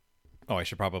Oh, I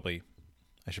should probably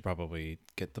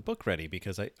get the book ready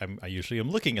because I usually am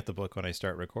looking at the book when I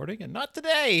start recording, and not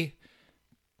today.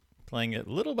 Playing it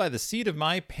little by the seat of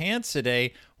my pants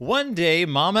today. One day,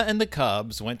 Mama and the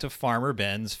Cubs went to Farmer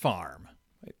Ben's farm,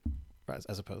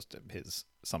 as opposed to his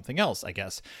something else, I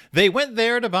guess. They went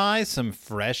there to buy some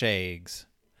fresh eggs.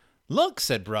 Look,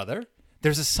 said Brother,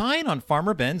 there's a sign on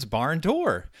Farmer Ben's barn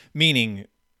door, meaning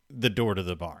the door to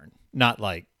the barn, not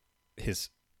like his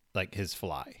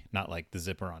fly, not like the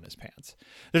zipper on his pants.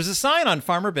 There's a sign on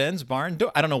Farmer Ben's barn door.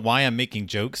 I don't know why I'm making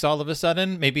jokes all of a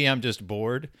sudden. Maybe I'm just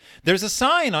bored. There's a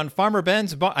sign on Farmer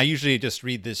Ben's barn. I usually just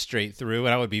read this straight through,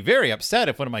 and I would be very upset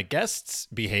if one of my guests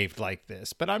behaved like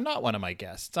this, but I'm not one of my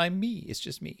guests. I'm me. It's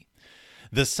just me.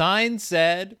 The sign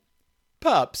said,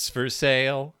 pups for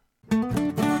sale.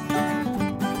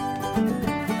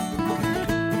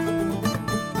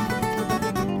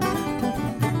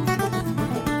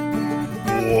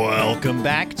 Welcome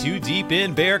back to Deep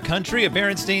in Bear Country, a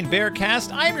Berenstain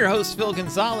Bearcast. I'm your host, Phil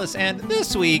Gonzalez, and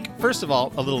this week, first of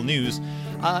all, a little news.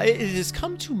 It has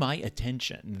come to my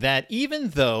attention that even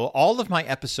though all of my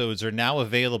episodes are now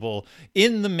available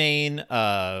in the main,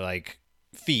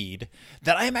 feed,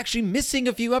 that I am actually missing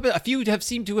a few. A few have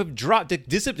seemed to have dropped,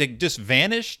 just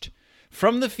vanished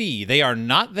from the feed. They are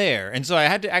not there. And so I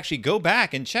had to actually go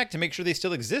back and check to make sure they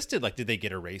still existed. Like, did they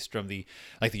get erased from the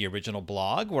original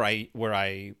blog where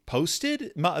I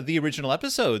posted the original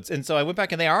episodes? And so I went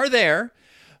back and they are there,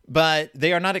 but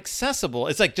they are not accessible.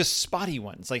 It's like just spotty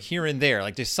ones, like here and there.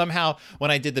 Like just somehow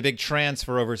when I did the big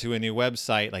transfer over to a new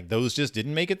website, like those just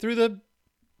didn't make it through the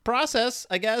process,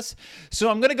 I guess.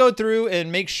 So I'm going to go through and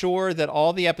make sure that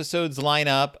all the episodes line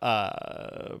up.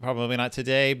 Probably not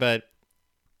today, but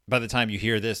by the time you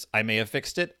hear this, I may have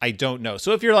fixed it. I don't know.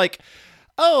 So if you're like,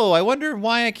 oh, I wonder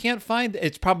why I can't find it,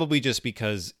 it's probably just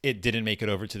because it didn't make it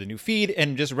over to the new feed,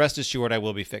 and just rest assured I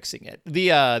will be fixing it. The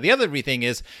other thing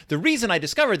is, the reason I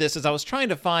discovered this is I was trying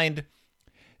to find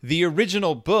the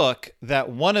original book that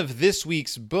one of this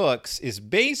week's books is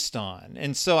based on.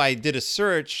 And so I did a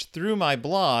search through my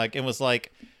blog and was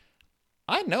like,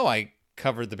 I know I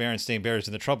covered the Berenstain Bears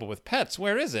in the Trouble with Pets.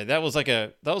 Where is it? That was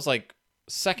like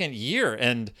second year,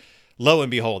 and lo and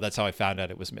behold, that's how I found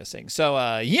out it was missing.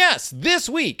 So yes, this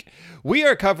week we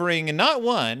are covering not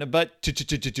one but two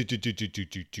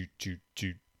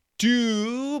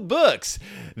books.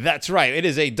 That's right, it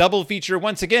is a double feature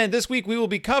once again. This week we will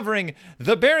be covering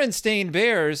the Berenstain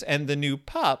Bears and the New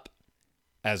Pup,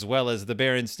 as well as the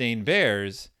Berenstain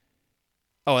Bears.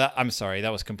 I'm sorry,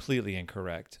 that was completely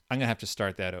incorrect. I'm gonna have to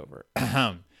start that over.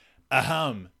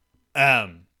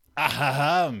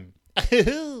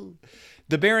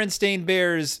 The Berenstain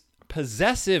Bears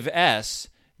Possessive S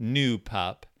New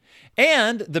Pup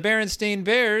and the Berenstain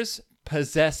Bears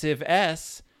Possessive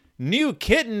S New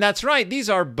Kitten. That's right, these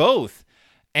are both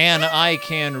an I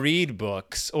Can Read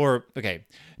books.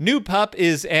 New Pup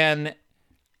is an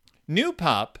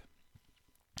I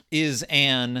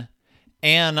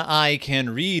Can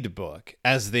Read book,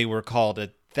 as they were called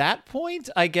at that point,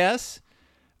 I guess.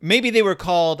 Maybe they were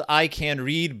called I Can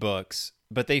Read books,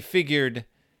 but they figured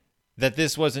that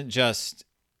this wasn't just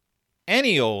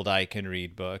any old I Can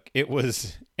Read book. It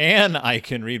was an I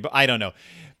Can Read book. I don't know.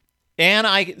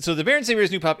 So the Berenstain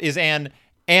Bears New Pup is an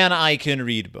I Can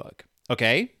Read book.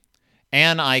 Okay?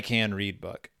 An I Can Read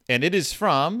book. And it is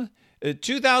from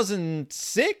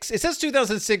 2006. It says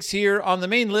 2006 here. On the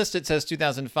main list, it says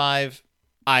 2005.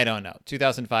 I don't know.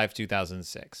 2005,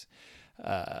 2006.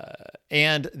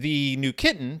 And the New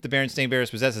Kitten, the Berenstain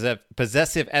Bears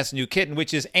Possessive S New Kitten,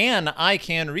 which is an I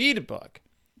Can Read book,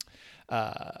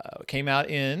 came out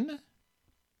in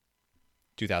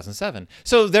 2007.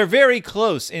 So they're very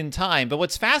close in time. But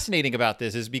what's fascinating about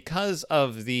this is because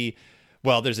of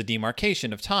there's a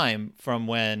demarcation of time from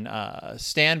when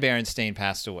Stan Berenstain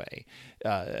passed away.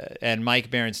 And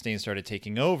Mike Berenstain started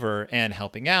taking over and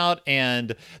helping out.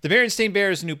 And the Berenstain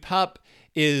Bears New Pup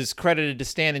is credited to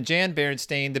Stan and Jan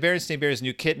Berenstain. The Berenstain Bears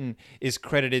New Kitten is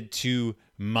credited to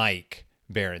Mike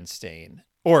Berenstain.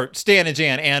 Or Stan and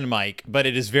Jan and Mike, but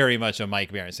it is very much a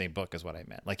Mike Berenstain book is what I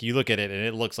meant. Like, you look at it and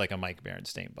it looks like a Mike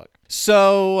Berenstain book.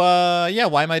 So,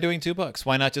 why am I doing two books?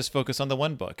 Why not just focus on the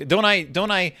one book? When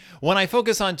I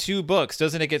focus on two books,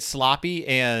 doesn't it get sloppy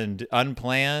and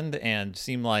unplanned and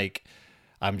seem like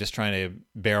I'm just trying to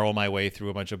barrel my way through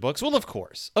a bunch of books? Well, of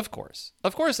course,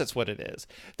 that's what it is.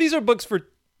 These are books for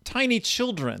tiny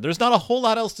children. There's not a whole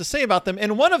lot else to say about them.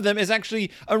 And one of them is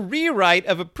actually a rewrite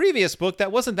of a previous book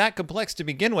that wasn't that complex to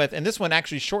begin with. And this one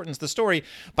actually shortens the story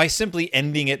by simply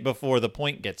ending it before the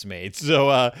point gets made.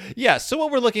 So, so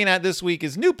what we're looking at this week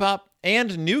is New Pup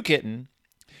and New Kitten.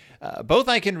 Both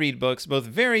I Can Read books, both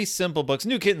very simple books.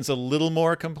 New Kitten's a little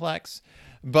more complex.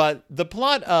 But the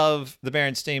plot of the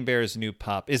Berenstain Bears' New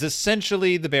Pup is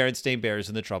essentially the Berenstain Bears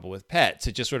in the Trouble with Pets.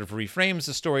 It just sort of reframes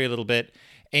the story a little bit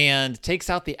and takes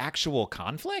out the actual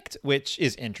conflict, which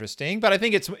is interesting. But I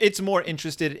think it's more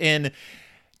interested in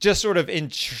just sort of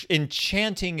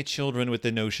enchanting children with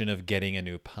the notion of getting a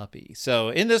new puppy. So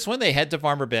in this one, they head to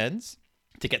Farmer Ben's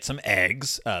to get some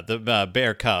eggs, the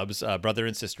bear cubs, brother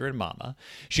and sister and mama.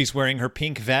 She's wearing her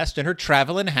pink vest and her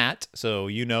traveling hat, so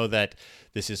you know that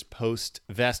this is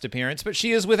post-vest appearance, but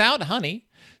she is without Honey,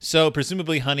 so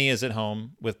presumably Honey is at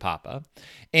home with Papa.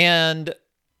 And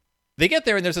they get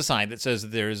there, and there's a sign that says that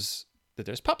there's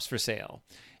pups for sale.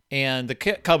 And the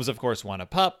cubs, of course, want a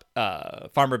pup.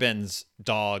 Farmer Ben's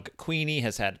dog, Queenie,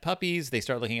 has had puppies. They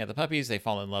start looking at the puppies. They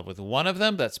fall in love with one of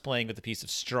them that's playing with a piece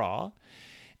of straw.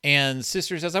 And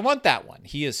sister says, I want that one.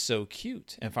 He is so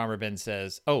cute. And Farmer Ben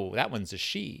says, oh, that one's a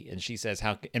she. And she says,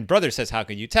 and brother says, how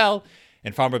can you tell?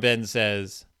 And Farmer Ben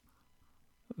says,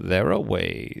 there are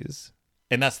ways.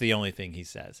 And that's the only thing he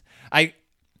says. I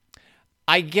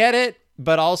get it,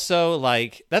 but also,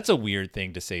 like, that's a weird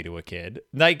thing to say to a kid.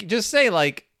 Like, just say,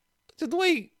 like, the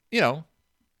way,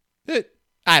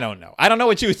 I don't know. I don't know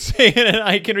what you would say in an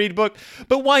I Can Read book,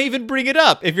 but why even bring it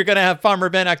up if you're going to have Farmer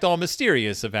Ben act all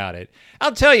mysterious about it?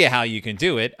 I'll tell you how you can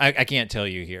do it. I can't tell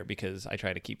you here because I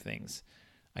try to keep things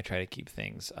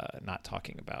not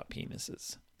talking about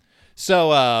penises. So,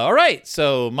 all right.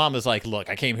 So Mama's like, look,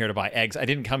 I came here to buy eggs. I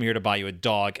didn't come here to buy you a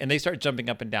dog. And they start jumping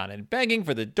up and down and begging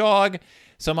for the dog.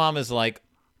 So Mama's like,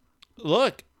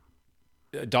 look,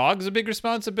 a dog's a big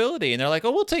responsibility. And they're like,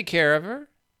 oh, we'll take care of her.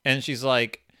 And she's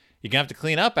like, you're going to have to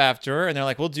clean up after her. And they're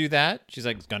like, we'll do that. She's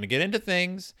like, going to get into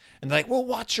things. And they're like, we'll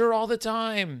watch her all the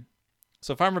time.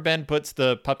 So Farmer Ben puts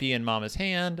the puppy in Mama's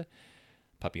hand.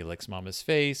 Puppy licks Mama's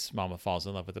face. Mama falls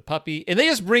in love with the puppy. And they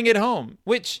just bring it home,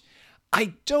 which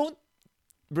I don't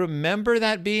remember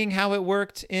that being how it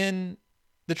worked in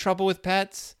The Trouble with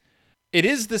Pets. It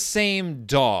is the same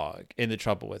dog in The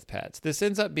Trouble with Pets. This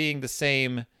ends up being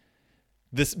basically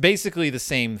the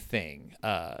same thing.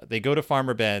 They go to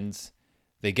Farmer Ben's.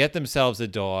 They get themselves a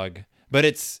dog, but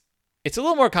it's a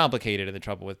little more complicated in The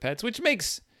Trouble with Pets, which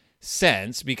makes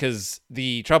sense because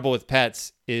The Trouble with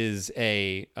Pets is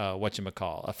a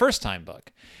first-time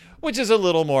book, which is a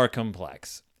little more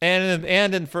complex. And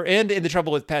in The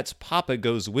Trouble with Pets, Papa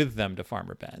goes with them to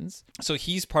Farmer Ben's, so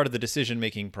he's part of the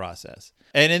decision-making process.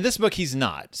 And in this book, he's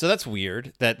not. So that's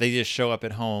weird that they just show up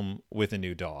at home with a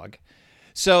new dog.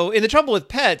 So in The Trouble with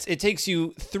Pets, it takes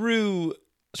you through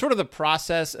sort of the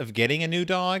process of getting a new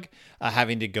dog,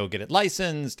 having to go get it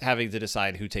licensed, having to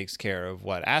decide who takes care of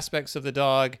what aspects of the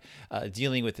dog,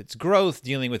 dealing with its growth,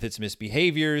 dealing with its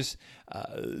misbehaviors,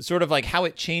 sort of like how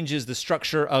it changes the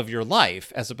structure of your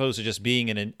life as opposed to just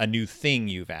being a new thing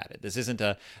you've added. This isn't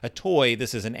a toy,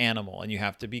 this is an animal, and you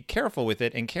have to be careful with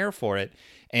it and care for it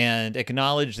and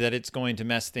acknowledge that it's going to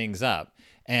mess things up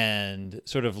and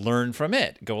sort of learn from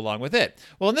it, go along with it.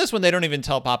 Well, in this one, they don't even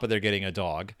tell Papa they're getting a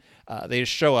dog. They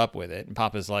just show up with it, and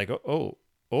Papa's like,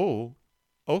 oh,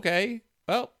 okay,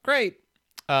 well, great.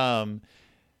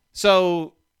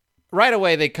 So right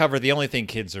away, they cover the only thing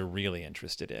kids are really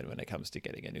interested in when it comes to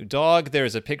getting a new dog.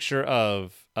 There's a picture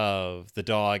of the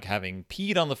dog having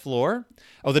peed on the floor.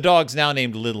 Oh, the dog's now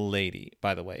named Little Lady,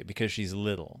 by the way, because she's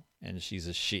little, and she's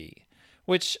a she.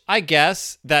 Which I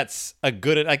guess that's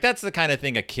that's the kind of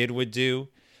thing a kid would do.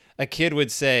 A kid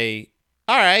would say,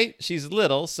 all right, she's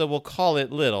little, so we'll call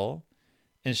it Little,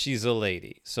 and she's a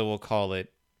lady, so we'll call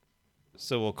it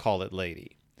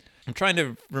Lady. I'm trying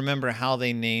to remember how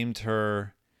they named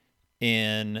her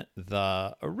in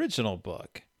the original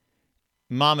book.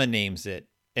 Mama names it,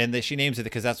 and she names it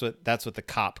because that's what the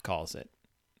cop calls it.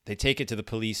 They take it to the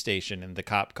police station, and the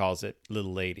cop calls it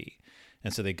Little Lady.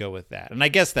 And so they go with that. And I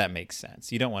guess that makes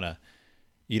sense. You don't want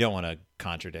to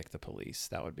contradict the police.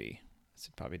 It's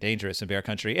probably dangerous in bear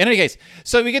country. In any case,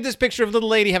 so we get this picture of Little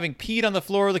Lady having peed on the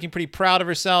floor, looking pretty proud of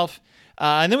herself.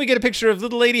 And then we get a picture of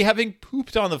Little Lady having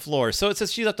pooped on the floor. So it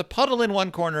says she left a puddle in one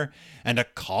corner and a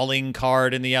calling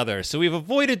card in the other. So we've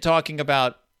avoided talking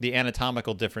about the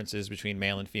anatomical differences between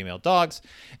male and female dogs.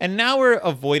 And now we're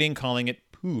avoiding calling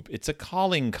it poop. It's a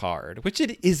calling card, which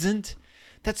it isn't.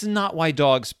 That's not why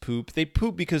dogs poop. They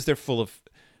poop because they're full of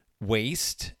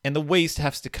waste, and the waste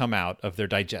has to come out of their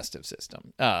digestive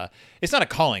system. It's not a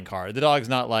calling card. The dog's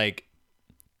not like,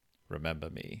 remember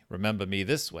me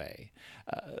this way.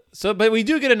 But we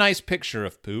do get a nice picture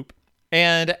of poop.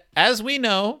 And as we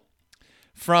know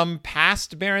from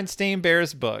past Berenstain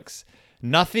Bears books,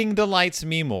 nothing delights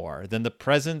me more than the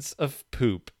presence of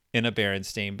poop in a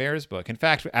Berenstain Bears book. In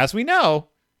fact, as we know,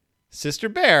 Sister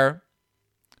Bear,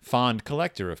 fond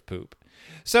collector of poop.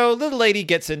 So little lady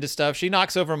gets into stuff. She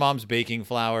knocks over mom's baking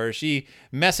flour. She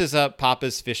messes up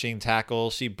Papa's fishing tackle.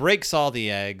 She breaks all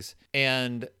the eggs.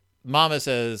 And Mama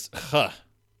says, well,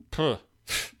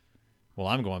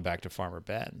 I'm going back to Farmer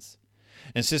Ben's.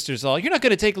 And Sister's all, you're not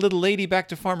going to take little lady back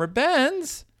to Farmer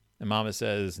Ben's? And Mama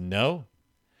says, no,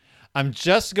 I'm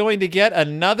just going to get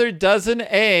another dozen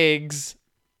eggs.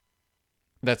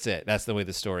 That's it. That's the way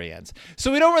the story ends.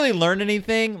 So we don't really learn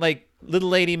anything. Like, little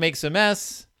lady makes a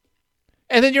mess.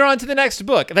 And then you're on to the next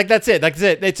book. Like, that's it. That's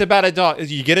it. It's about a dog.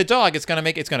 You get a dog. It's going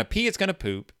to pee. It's going to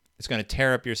poop. It's going to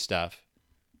tear up your stuff.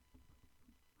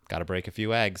 Got to break a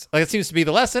few eggs. Like, it seems to be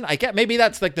the lesson. I get, maybe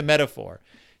that's like the metaphor.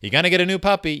 You're going to get a new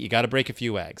puppy. You got to break a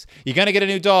few eggs. You're going to get a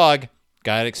new dog.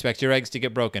 Got to expect your eggs to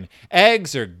get broken.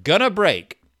 Eggs are going to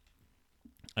break.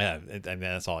 I mean,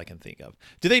 that's all I can think of.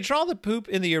 Do they draw the poop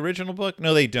in the original book?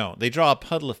 No, they don't. They draw a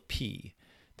puddle of pee.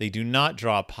 They do not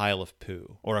draw a pile of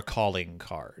poo or a calling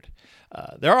card.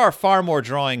 There are far more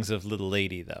drawings of little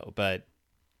lady, though, but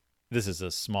this is a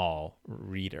small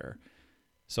reader,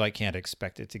 so I can't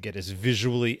expect it to get as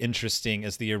visually interesting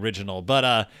as the original.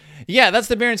 But yeah, that's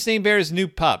the Berenstain Bears' new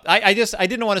pup. I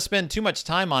didn't want to spend too much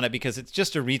time on it because it's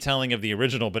just a retelling of the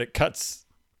original, but it cuts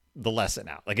the lesson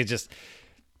out. Like, it just,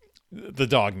 the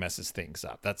dog messes things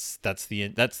up. That's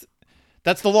the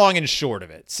long and short of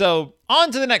it. So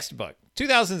on to the next book.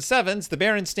 2007's The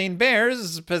Berenstain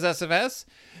Bears, Possessive S.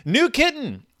 New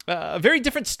kitten. A very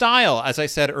different style, as I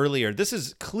said earlier. This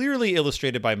is clearly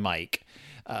illustrated by Mike.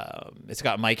 It's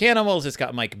got Mike animals. It's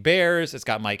got Mike bears. It's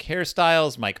got Mike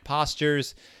hairstyles, Mike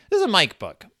postures. This is a Mike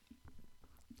book.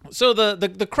 So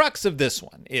the crux of this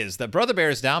one is that Brother Bear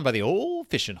is down by the old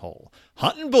fishing hole,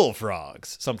 hunting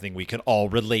bullfrogs, something we can all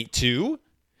relate to.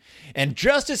 And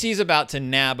just as he's about to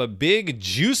nab a big,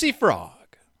 juicy frog,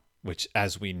 which,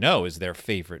 as we know, is their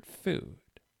favorite food.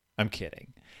 I'm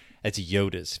kidding. It's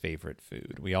Yoda's favorite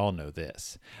food. We all know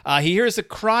this. He hears a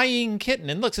crying kitten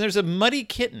and looks, and there's a muddy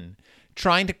kitten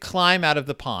trying to climb out of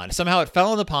the pond. Somehow it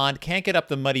fell in the pond, can't get up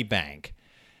the muddy bank.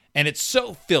 And it's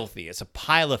so filthy. It's a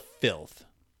pile of filth.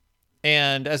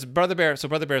 And as Brother Bear's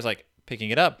like picking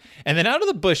it up. And then out of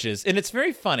the bushes, and it's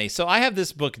very funny. So I have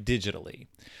this book digitally,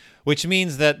 which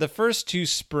means that the first two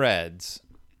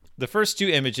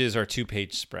images are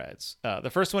 2-page spreads. The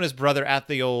first one is Brother at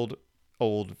the old, I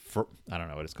don't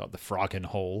know what it's called, the frogging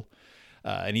hole.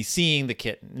 And he's seeing the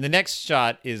kitten. And the next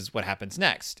shot is what happens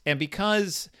next. And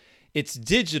because it's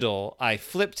digital, I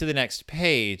flip to the next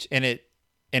page, and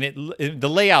the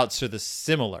layouts are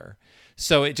similar.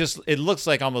 So it looks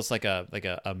like almost like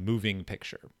a moving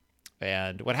picture.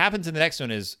 And what happens in the next one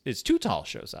is Too Tall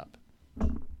shows up.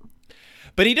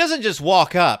 But he doesn't just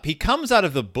walk up. He comes out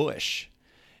of the bush.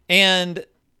 And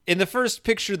in the first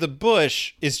picture, the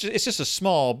bush it's just a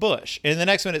small bush. In the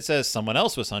next one, it says someone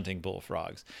else was hunting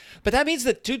bullfrogs. But that means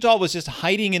that Too Tall was just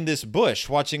hiding in this bush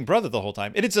watching Brother the whole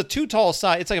time. And it's a Too Tall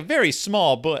size. It's like a very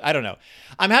small bush. I don't know.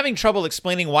 I'm having trouble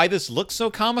explaining why this looks so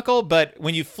comical, but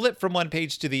when you flip from one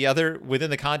page to the other within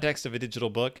the context of a digital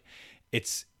book,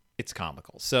 it's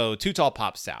comical. So Too Tall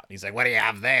pops out. He's like, what do you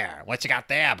have there? What you got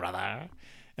there, brother?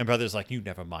 And Brother's like, you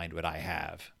never mind what I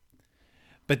have.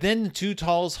 But then Too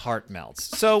Tall's heart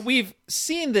melts. So we've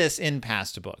seen this in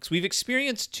past books. We've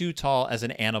experienced Too Tall as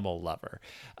an animal lover.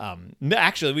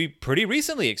 Actually, we pretty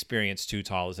recently experienced Too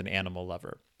Tall as an animal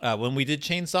lover when we did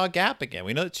Chainsaw Gap again.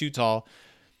 We know that Too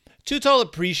Tall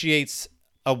appreciates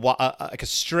like a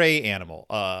stray animal,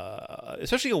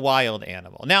 especially a wild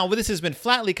animal. Now, this has been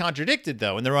flatly contradicted,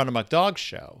 though, in the Ron Amok Dog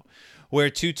show, where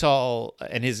Too Tall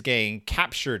and his gang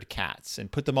captured cats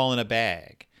and put them all in a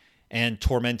bag and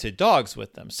tormented dogs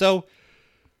with them. So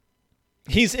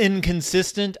he's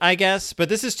inconsistent, I guess. But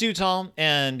this is Too Tall,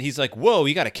 and he's like, whoa,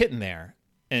 you got a kitten there.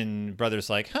 And Brother's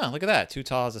like, huh, look at that. Too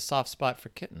Tall has a soft spot for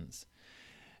kittens.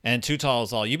 And Too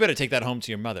Tall's all, you better take that home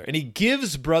to your mother. And he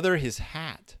gives Brother his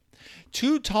hat.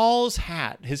 Too Tall's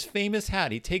hat, his famous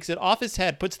hat. He takes it off his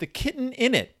head, puts the kitten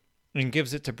in it, and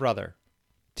gives it to Brother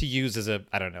to use as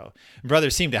I don't know. Brother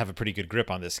seemed to have a pretty good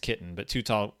grip on this kitten, but Too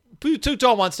Tall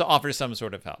wants to offer some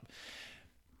sort of help.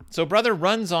 So Brother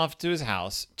runs off to his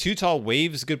house. Too Tall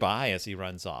waves goodbye as he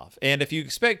runs off. And if you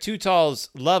expect Too Tall's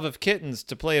love of kittens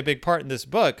to play a big part in this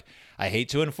book, I hate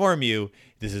to inform you,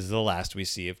 this is the last we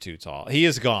see of Too Tall. He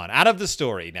is gone, out of the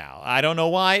story now. I don't know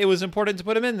why it was important to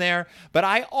put him in there, but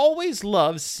I always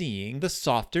love seeing the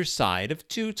softer side of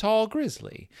Too Tall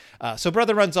Grizzly. So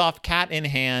Brother runs off, cat in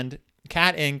hand,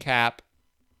 cat in cap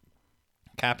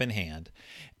in hand.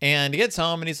 And he gets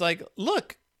home and he's like,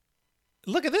 look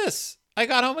at this. I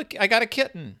got a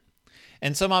kitten.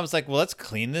 And so Mom's like, well, let's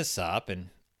clean this up and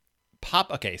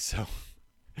pop. Okay, so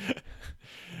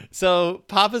So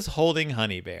Papa's holding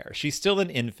Honey Bear. She's still an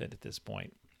infant at this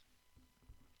point.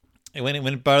 And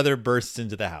when Brother bursts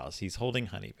into the house, he's holding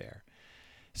Honey Bear.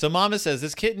 So Mama says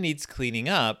this kitten needs cleaning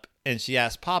up, and she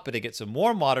asks Papa to get some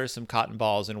warm water, some cotton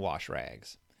balls, and wash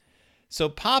rags. So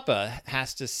Papa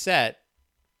has to set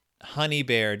Honey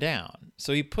Bear down.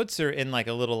 So he puts her in like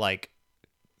a little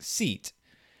seat.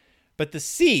 But the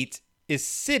seat is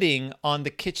sitting on the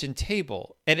kitchen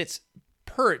table, and it's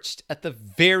perched at the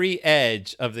very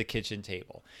edge of the kitchen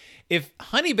table. If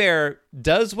Honey Bear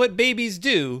does what babies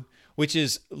do, which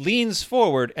is leans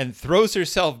forward and throws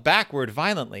herself backward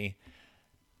violently,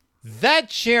 that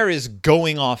chair is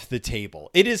going off the table.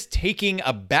 It is taking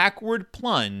a backward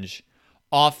plunge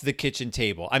off the kitchen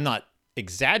table. I'm not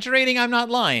exaggerating. I'm not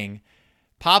lying.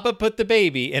 Papa put the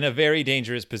baby in a very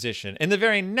dangerous position. In the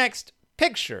very next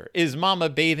picture is Mama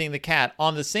bathing the cat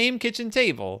on the same kitchen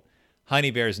table.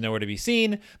 Honey Bear is nowhere to be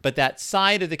seen, but that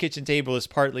side of the kitchen table is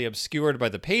partly obscured by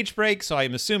the page break, so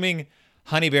I'm assuming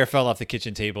Honey Bear fell off the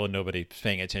kitchen table and nobody's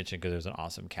paying attention because there's an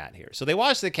awesome cat here. So they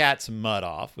wash the cat's mud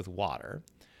off with water.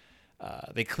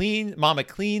 Mama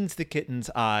cleans the kitten's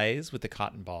eyes with the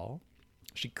cotton ball.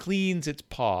 She cleans its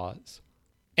paws.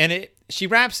 And she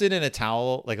wraps it in a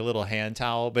towel, like a little hand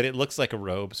towel, but it looks like a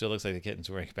robe, so it looks like the kitten's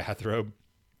wearing a bathrobe.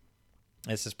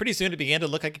 And it says pretty soon it began to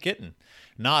look like a kitten,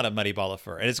 not a muddy ball of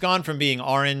fur. And it's gone from being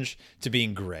orange to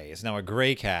being gray. It's now a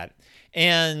gray cat.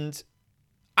 And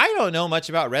I don't know much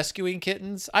about rescuing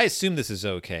kittens. I assume this is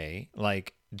okay,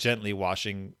 like gently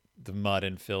washing the mud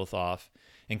and filth off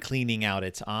and cleaning out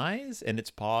its eyes and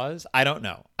its paws. I don't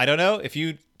know. If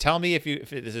you tell me if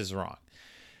this is wrong.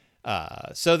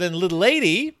 So then little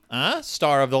lady,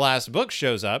 star of the last book,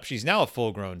 shows up. She's now a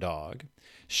full-grown dog.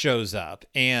 Shows up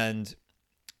and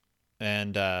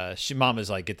Mama's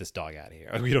like, get this dog out of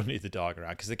here. We don't need the dog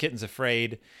around because the kitten's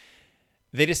afraid.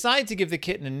 They decide to give the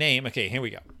kitten a name. Okay, here we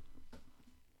go.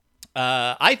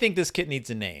 I think this kitten needs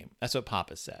a name. That's what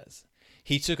Papa says.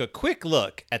 He took a quick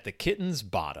look at the kitten's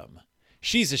bottom.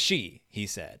 She's a she, he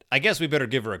said. I guess we better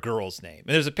give her a girl's name.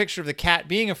 And there's a picture of the cat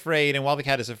being afraid, and while the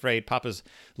cat is afraid, Papa's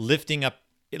lifting up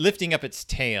its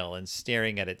tail and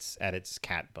staring at its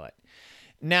cat butt.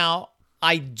 Now,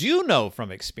 I do know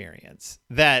from experience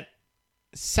that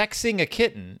sexing a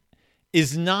kitten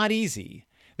is not easy.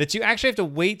 That you actually have to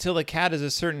wait till the cat is a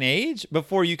certain age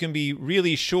before you can be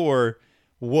really sure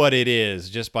what it is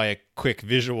just by a quick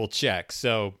visual check.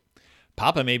 So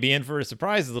Papa may be in for a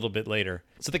surprise a little bit later.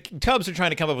 So the cubs are trying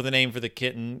to come up with a name for the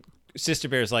kitten. Sister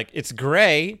Bear's like, it's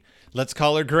Gray. Let's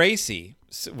call her Gracie,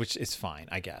 which is fine,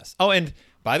 I guess. Oh, and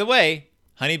by the way,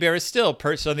 Honey Bear is still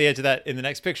perched on the edge of that. In the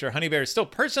next picture, Honey Bear is still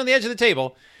perched on the edge of the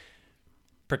table,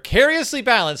 precariously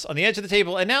balanced on the edge of the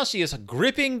table, and now she is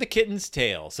gripping the kitten's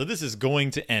tail. So this is going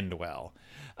to end well.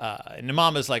 And the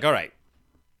Mama's like, all right,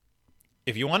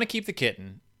 if you want to keep the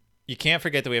kitten, you can't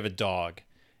forget that we have a dog.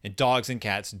 And dogs and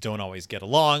cats don't always get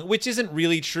along, which isn't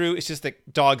really true. It's just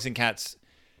that dogs and cats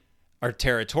are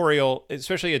territorial,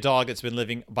 especially a dog that's been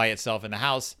living by itself in the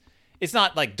house. It's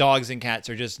not like dogs and cats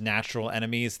are just natural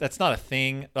enemies. That's not a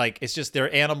thing. Like, it's just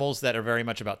they're animals that are very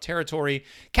much about territory.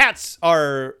 Cats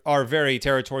are very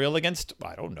territorial against,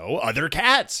 I don't know, other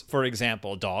cats, for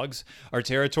example. Dogs are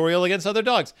territorial against other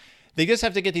dogs. They just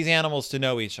have to get these animals to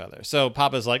know each other. So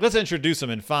Papa's like, let's introduce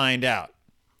them and find out.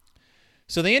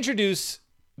 So they introduce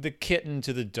the kitten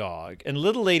to the dog, and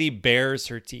little lady bares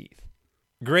her teeth.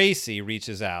 Gracie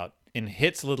reaches out and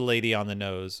hits little lady on the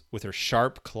nose with her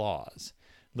sharp claws.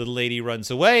 Little lady runs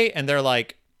away, and they're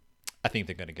like, I think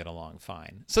they're going to get along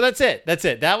fine. So that's it.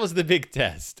 That was the big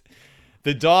test.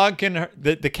 The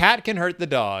cat can hurt the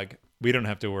dog. We don't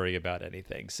have to worry about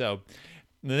anything. So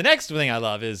the next thing I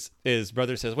love is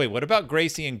brother says, wait, what about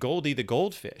Gracie and Goldie the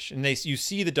goldfish? And you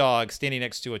see the dog standing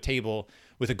next to a table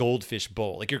with a goldfish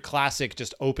bowl, like your classic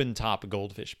just open top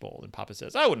goldfish bowl. And Papa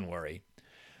says, I wouldn't worry.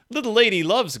 Little lady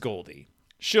loves Goldie.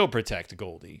 She'll protect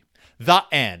Goldie. The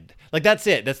end. Like, that's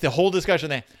it. That's the whole discussion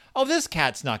there. Oh, this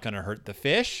cat's not going to hurt the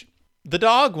fish. The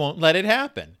dog won't let it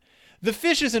happen. The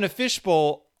fish is in a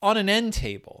fishbowl on an end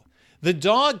table. The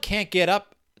dog can't get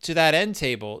up to that end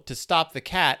table to stop the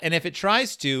cat. And if it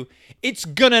tries to, it's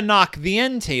going to knock the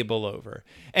end table over.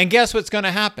 And guess what's going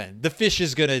to happen? The fish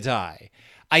is going to die.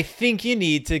 I think you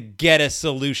need to get a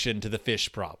solution to the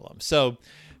fish problem. So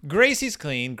Gracie's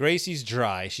clean. Gracie's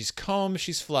dry. She's combed.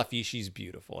 She's fluffy. She's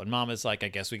beautiful. And Mama's like, I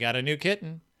guess we got a new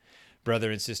kitten.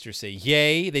 Brother and sister say,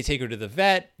 yay. They take her to the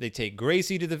vet. They take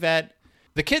Gracie to the vet.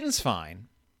 The kitten's fine,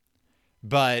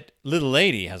 but little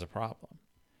lady has a problem.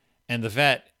 And the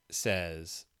vet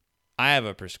says, I have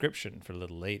a prescription for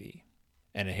little lady.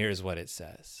 And here's what it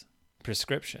says.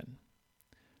 Prescription.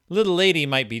 Little lady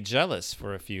might be jealous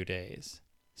for a few days,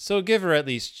 so give her at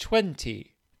least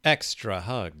 20 extra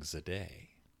hugs a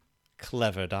day.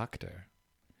 Clever doctor.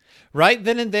 Right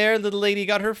then and there, little lady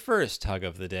got her first hug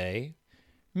of the day.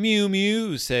 Mew,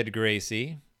 mew, said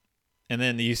Gracie. And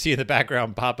then you see in the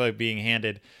background Papa being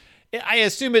handed, I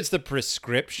assume it's the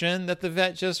prescription that the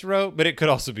vet just wrote, but it could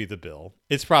also be the bill.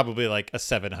 It's probably like a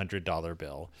 $700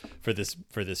 bill for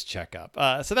this checkup.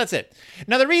 So that's it.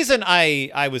 Now, the reason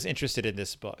I was interested in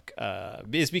this book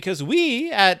is because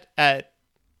we at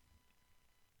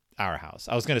our house,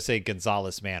 I was going to say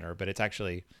Gonzalez Manor, but it's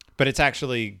actually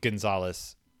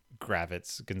Gonzalez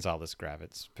Gravitz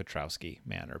Petrowski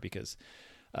Manor, because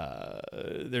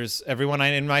there's everyone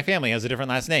in my family has a different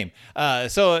last name.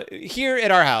 So here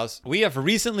at our house, we have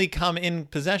recently come in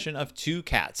possession of 2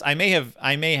 cats. I may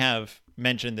have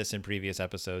mentioned this in previous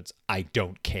episodes. I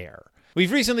don't care.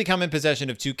 We've recently come in possession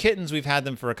of 2 kittens. We've had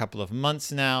them for a couple of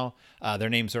months now. Their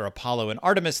names are Apollo and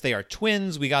Artemis. They are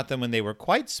twins. We got them when they were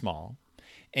quite small,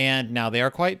 and now they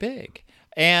are quite big.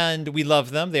 And we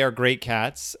love them. They are great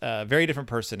cats, very different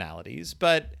personalities.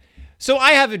 But so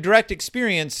I have a direct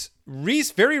experience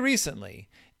very recently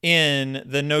in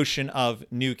the notion of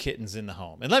new kittens in the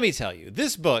home. And let me tell you,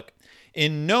 this book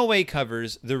in no way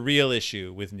covers the real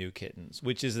issue with new kittens,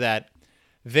 which is that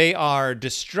they are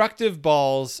destructive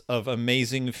balls of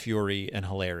amazing fury and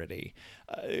hilarity.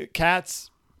 Cats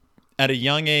at a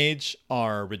young age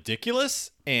are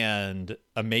ridiculous and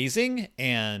amazing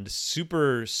and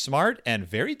super smart and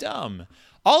very dumb,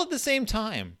 all at the same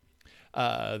time.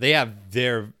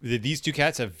 These 2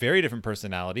 cats have very different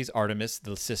personalities. Artemis,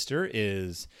 the sister,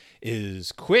 is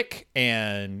quick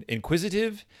and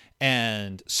inquisitive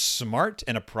and smart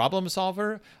and a problem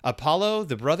solver. Apollo,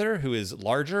 the brother, who is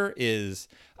larger, is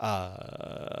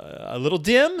a little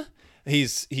dim.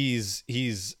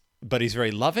 But he's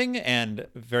very loving and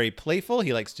very playful.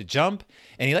 He likes to jump,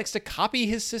 and he likes to copy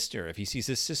his sister. If he sees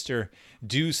his sister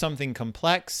do something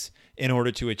complex in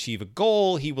order to achieve a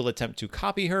goal, he will attempt to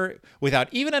copy her without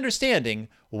even understanding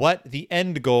what the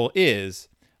end goal is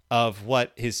of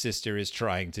what his sister is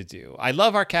trying to do. I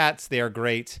love our cats. They are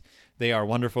great. They are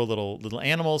wonderful little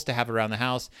animals to have around the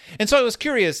house. And so I was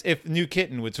curious if New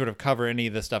Kitten would sort of cover any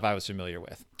of the stuff I was familiar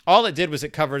with. All it did was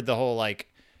it covered the whole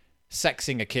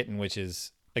sexing a kitten, which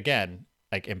is, again,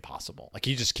 impossible.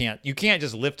 You can't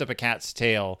just lift up a cat's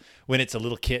tail when it's a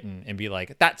little kitten and be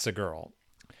like, that's a girl.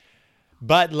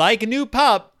 But like a new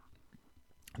pup,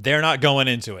 they're not going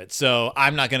into it. So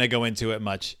I'm not going to go into it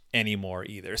much anymore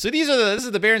either. So this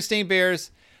is the Berenstain Bears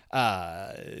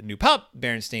new pup,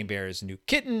 Berenstain Bears new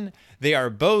kitten. They are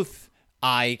both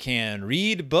I Can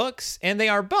Read books, and they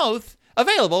are both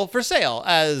available for sale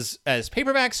as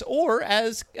paperbacks or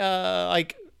as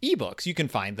ebooks. You can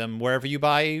find them wherever you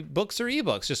buy books or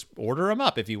ebooks. Just order them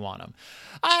up if you want them.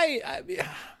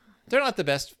 They're not the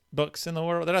best books in the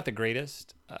world. They're not the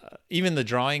greatest. Even the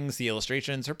drawings, the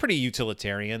illustrations are pretty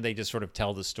utilitarian. They just sort of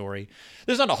tell the story.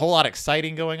 There's not a whole lot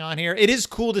exciting going on here. It is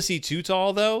cool to see Too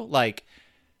Tall, though,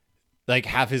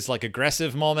 have his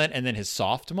aggressive moment and then his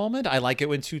soft moment. I like it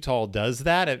when Too Tall does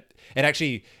that. It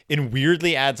actually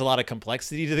weirdly adds a lot of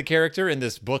complexity to the character in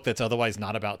this book that's otherwise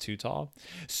not about Too Tall.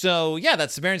 So yeah,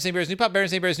 that's the Berenstain Bears new pup,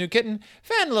 Berenstain Bears new kitten.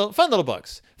 Fun little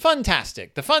books.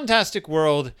 Funtastic. The fantastic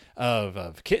world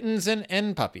of kittens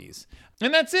and puppies.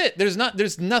 And that's it.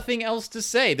 There's nothing else to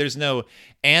say. There's no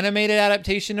animated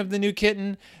adaptation of the new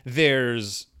kitten.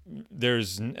 There's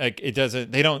not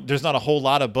a whole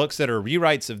lot of books that are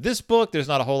rewrites of this book. There's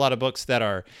not a whole lot of books that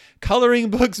are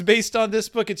coloring books based on this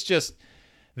book. It's just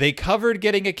they covered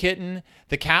getting a kitten.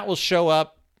 The cat will show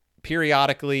up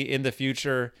periodically in the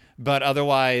future, but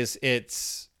otherwise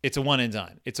it's a one and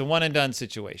done. It's a one and done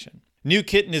situation. New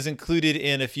Kitten is included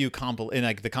in a few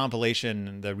the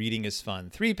compilation, the Reading is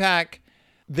Fun 3-pack.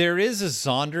 There is a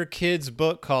Zonder Kids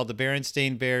book called The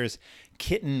Berenstain Bears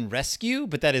Kitten Rescue,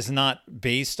 but that is not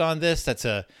based on this. That's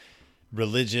a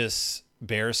religious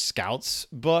Bear Scouts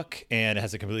book, and it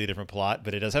has a completely different plot,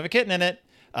 but it does have a kitten in it,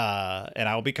 and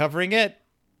I will be covering it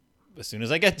as soon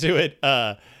as I get to it.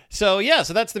 So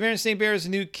that's the Berenstain Bears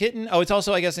new kitten. Oh, it's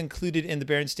also, I guess, included in the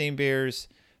Berenstain Bears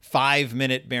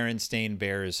 5-minute Berenstain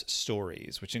Bears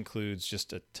stories, which includes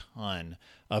just a ton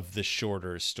of the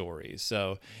shorter stories.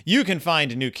 So you can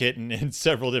find a New Kitten in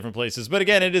several different places, but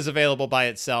again, it is available by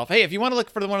itself. Hey, if you want to look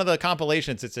for one of the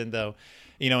compilations it's in, though,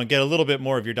 and get a little bit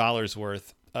more of your dollar's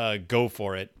worth, go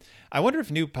for it. I wonder if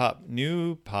New Pup.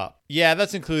 Yeah,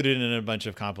 that's included in a bunch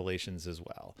of compilations as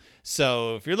well.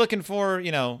 So if you're looking for,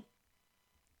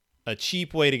 a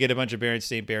cheap way to get a bunch of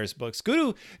Berenstain Bears books,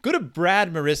 go to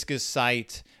Brad Mariska's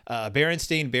site,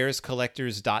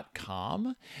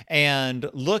 BerenstainBearsCollectors.com, and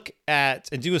look at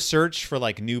and do a search for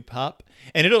like New Pup,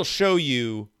 and it'll show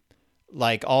you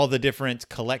like all the different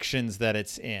collections that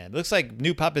it's in. It looks like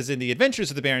New Pup is in the Adventures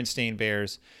of the Berenstain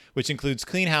Bears, which includes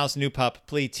Clean House, New Pup,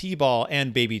 Play T-Ball,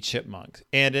 and Baby Chipmunk.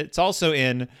 And it's also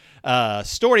in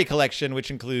Story Collection, which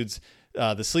includes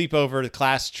The Sleepover, The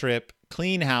Class Trip,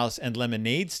 Clean House, and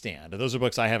Lemonade Stand. Those are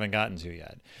books I haven't gotten to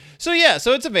yet. So yeah,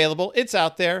 so it's available. It's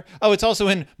out there. Oh, it's also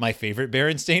in my favorite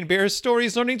Berenstain Bears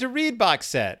Stories Learning to Read box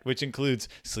set, which includes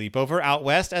Sleepover Out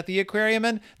West at the Aquarium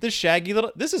and The Shaggy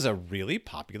Little... This is a really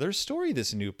popular story,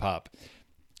 this New Pup.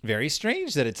 Very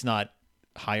strange that it's not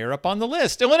higher up on the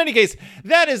list. Well, in any case,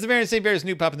 that is the Berenstain Bears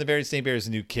New Pup and the Berenstain Bears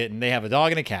New Kitten. They have a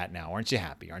dog and a cat now. Aren't you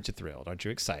happy? Aren't you thrilled? Aren't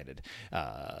you excited?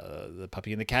 The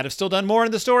puppy and the cat have still done more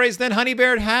in the stories than Honey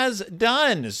Bear has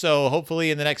done. So hopefully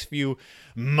in the next few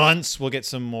months, we'll get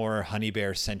some more Honey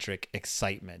Bear-centric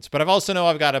excitement. But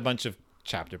I've got a bunch of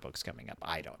chapter books coming up.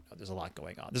 I don't know. There's a lot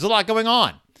going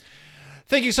on.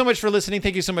 Thank you so much for listening.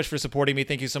 Thank you so much for supporting me.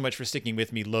 Thank you so much for sticking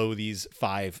with me these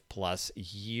 5+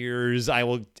 years. I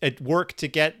will work to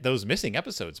get those missing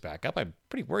episodes back up. I'm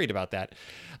pretty worried about that.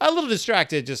 A little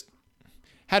distracted.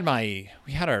 We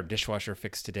had our dishwasher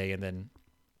fixed today, and then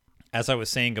as I was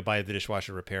saying goodbye to the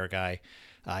dishwasher repair guy,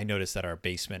 I noticed that our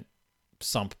basement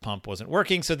sump pump wasn't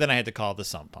working. So then I had to call the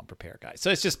sump pump repair guy.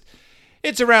 So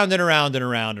it's around and around and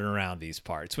around and around these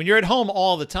parts. When you're at home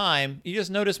all the time, you just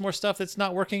notice more stuff that's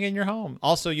not working in your home.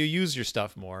 Also, you use your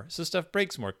stuff more, so stuff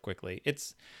breaks more quickly.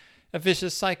 It's a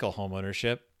vicious cycle, home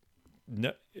ownership.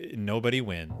 Nobody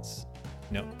wins.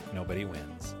 Nobody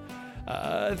wins.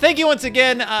 Thank you once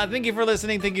again. Thank you for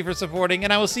listening. Thank you for supporting.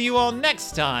 And I will see you all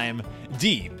next time,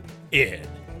 deep in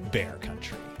Bear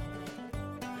Country.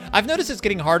 I've noticed it's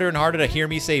getting harder and harder to hear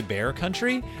me say Bear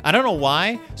Country. I don't know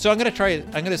why, so I'm going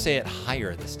to say it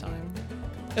higher this time.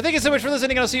 And thank you so much for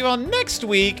listening, and I'll see you all next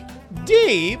week,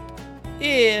 deep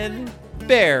in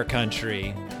Bear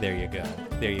Country. There you go.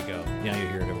 Now you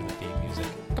hear it over there.